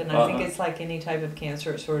have. And I think it's like any type of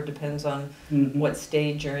cancer. It sort of depends on what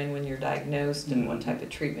stage you're in when you're diagnosed and what type of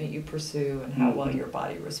treatment you pursue and how well your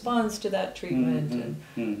body responds to that treatment.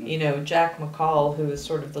 And Jack McCall, who is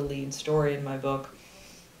sort of the lead story in my book,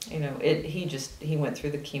 he went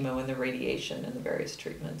through the chemo and the radiation and the various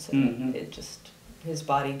treatments, and his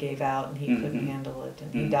body gave out and he couldn't handle it,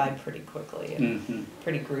 and he died pretty quickly and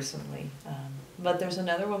pretty gruesomely. But there's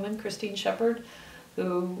another woman, Christine Shepard,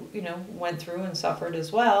 who went through and suffered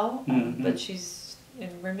as well, but she's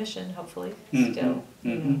in remission, hopefully, still.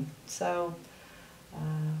 So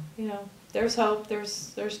there's hope,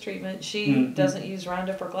 there's treatment. She doesn't use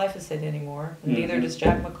Roundup or Glyphosate anymore, and neither does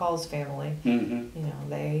Jack McCall's family.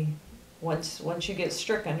 They once you get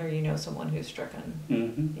stricken, or someone who's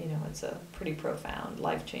stricken, it's a pretty profound,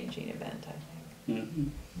 life-changing event, I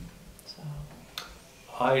think. So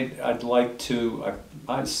I'd like to.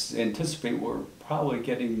 I anticipate we're probably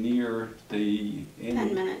getting near the end.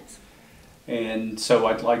 10 minutes. And so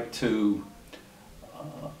I'd like to.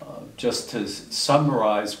 Just to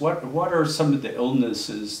summarize, what are some of the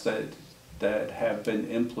illnesses that have been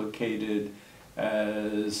implicated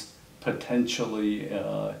as potentially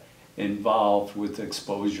involved with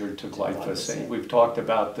exposure to glyphosate? We've talked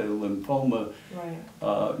about the lymphoma, right?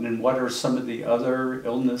 And what are some of the other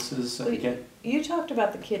illnesses? You talked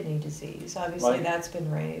about the kidney disease. Obviously, that's been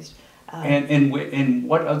raised. And in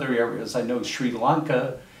what other areas? I know Sri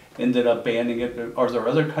Lanka ended up banning it. Are there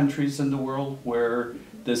other countries in the world where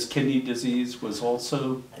this kidney disease was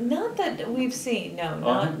also? Not that we've seen, no,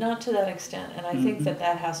 not to that extent. And I think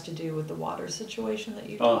that has to do with the water situation that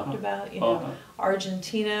you talked about.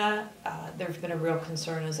 Argentina, there's been a real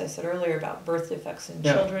concern, as I said earlier, about birth defects in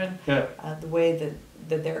children, the way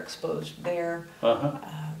that they're exposed there.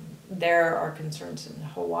 There are concerns in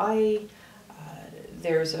Hawaii.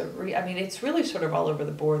 There's it's really sort of all over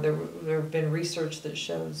the board. There have been research that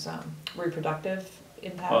shows reproductive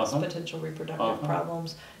impacts, potential reproductive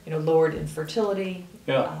problems, lowered infertility,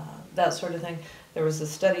 that sort of thing. There was a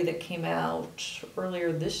study that came out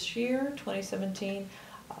earlier this year, 2017,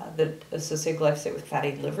 that associated glyphosate with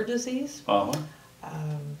fatty liver disease.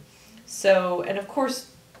 So, and of course,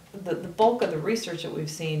 the bulk of the research that we've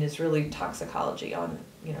seen is really toxicology on,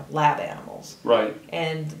 lab animals. Right.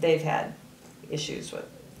 And they've had issues with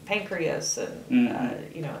pancreas and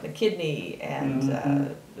the kidney and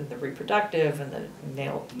the reproductive and the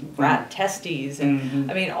male rat testes and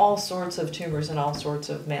all sorts of tumors and all sorts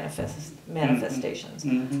of manifestations.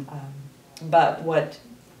 But what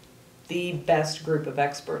the best group of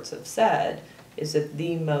experts have said is that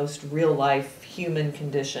the most real life human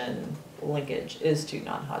condition linkage is to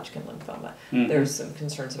non-Hodgkin lymphoma. There's some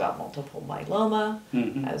concerns about multiple myeloma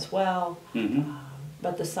as well.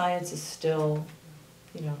 but the science is still,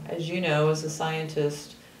 you know, as you know, as a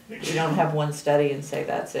scientist, you don't have one study and say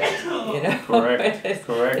that's it, you know. Correct,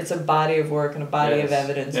 correct. It's a body of work and a body of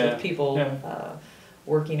evidence with people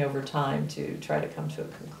working over time to try to come to a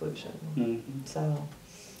conclusion. Mm-hmm. So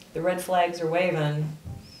the red flags are waving.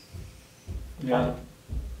 Yeah.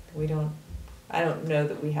 I don't know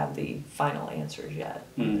that we have the final answers yet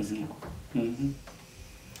on this count. Mm-hmm.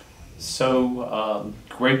 So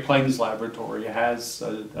Great Plains Laboratory has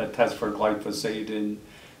a test for glyphosate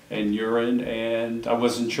in urine, and I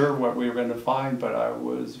wasn't sure what we were going to find, but I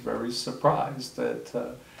was very surprised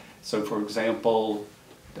that, so for example,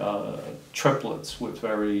 triplets with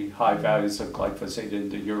very high values of glyphosate in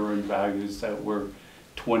the urine, values that were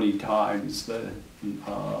 20 times the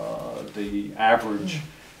average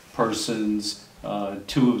person's.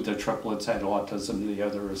 Two of the triplets had autism, the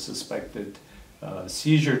other is suspected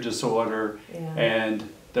seizure disorder, and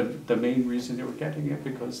the main reason they were getting it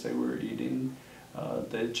because they were eating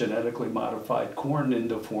the genetically modified corn in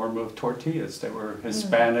the form of tortillas. They were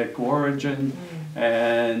Hispanic origin,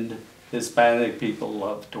 and Hispanic people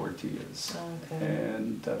love tortillas.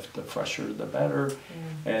 And the fresher the better.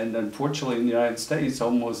 And unfortunately in the United States,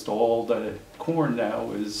 almost all the corn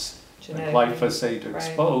now is glyphosate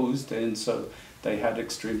exposed, and so they had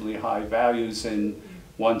extremely high values, and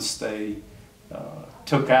once they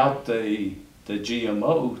took out the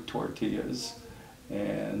GMO tortillas,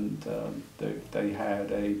 and they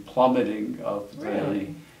had a plummeting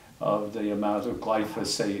of the amount of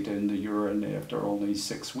glyphosate in the urine after only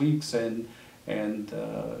 6 weeks, and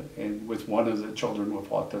with one of the children with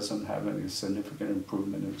autism having a significant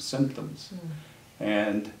improvement of symptoms.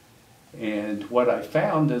 And what I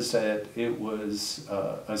found is that it was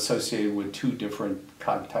associated with two different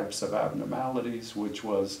types of abnormalities, which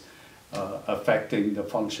was affecting the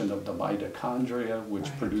function of the mitochondria,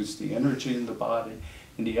 which produce the energy in the body.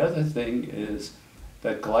 And the other thing is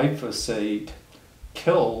that glyphosate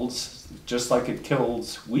kills, just like it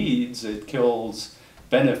kills weeds, it kills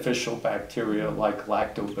beneficial bacteria like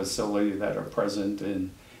lactobacilli that are present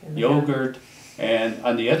in yogurt. And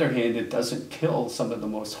on the other hand, it doesn't kill some of the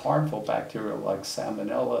most harmful bacteria like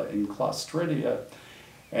Salmonella and Clostridia.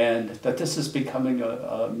 And that this is becoming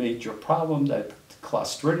a major problem, that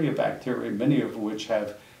Clostridia bacteria, many of which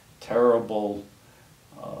have terrible,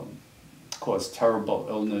 cause terrible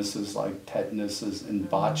illnesses like tetanuses and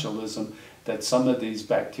botulism, that some of these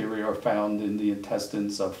bacteria are found in the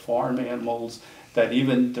intestines of farm animals, that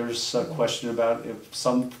even there's a question about if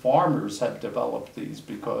some farmers have developed these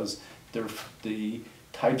because the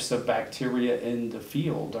types of bacteria in the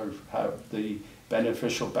field have the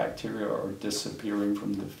beneficial bacteria are disappearing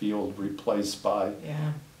from the field, replaced by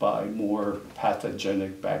more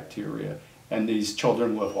pathogenic bacteria. And these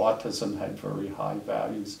children with autism had very high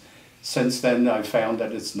values. Since then, I found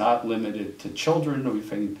that it's not limited to children.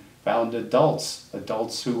 We've found adults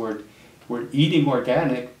who were eating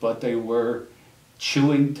organic, but they were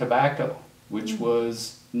chewing tobacco, which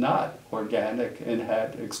was not organic and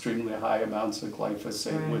had extremely high amounts of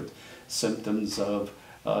glyphosate with symptoms of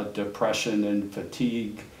depression and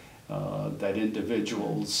fatigue, that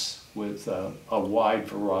individuals with a wide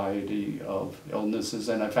variety of illnesses.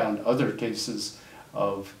 And I found other cases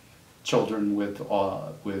of children with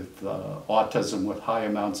autism with high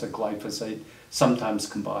amounts of glyphosate, sometimes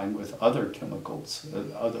combined with other chemicals,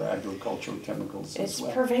 other agricultural chemicals as well.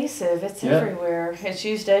 It's pervasive, it's everywhere. It's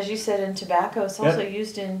used, as you said, in tobacco. It's also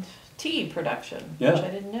used in tea production, which I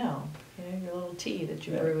didn't know. You know, your little tea that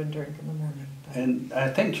you brew and drink in the morning. But. And I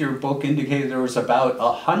think your book indicated there was about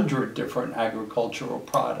 100 different agricultural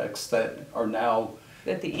products that are now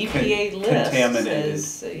that the EPA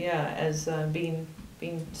lists as being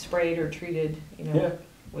sprayed or treated, you know,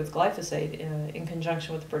 with glyphosate in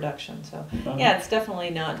conjunction with production. So it's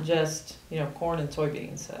definitely not just, you know, corn and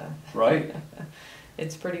soybeans. Right.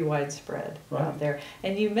 It's pretty widespread out there.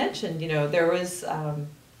 And you mentioned, you know, there was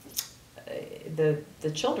the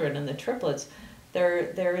children and the triplets.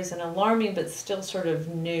 There is an alarming but still sort of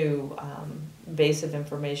new base of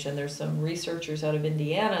information. There's some researchers out of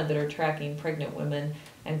Indiana that are tracking pregnant women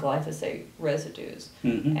and glyphosate residues.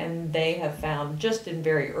 And they have found, just in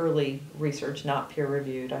very early research, not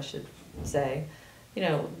peer-reviewed, I should say, you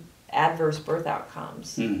know, adverse birth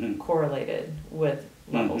outcomes correlated with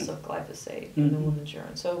levels of glyphosate in the woman's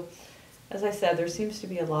urine. So, as I said, there seems to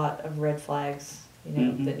be a lot of red flags, you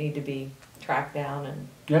know, that need to be tracked down and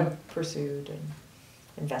pursued and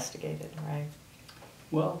investigated, right?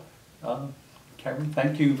 Well, Karen,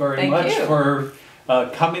 thank you very much for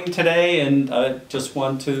coming today, and just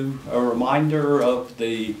want to a reminder of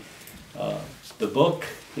the book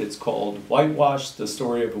It's called Whitewash, the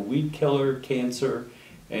story of a weed killer, cancer,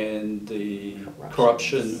 and the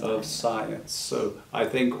corruption of science. So I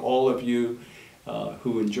think all of you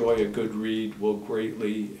who enjoy a good read will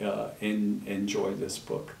greatly enjoy this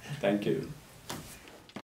book. Thank you.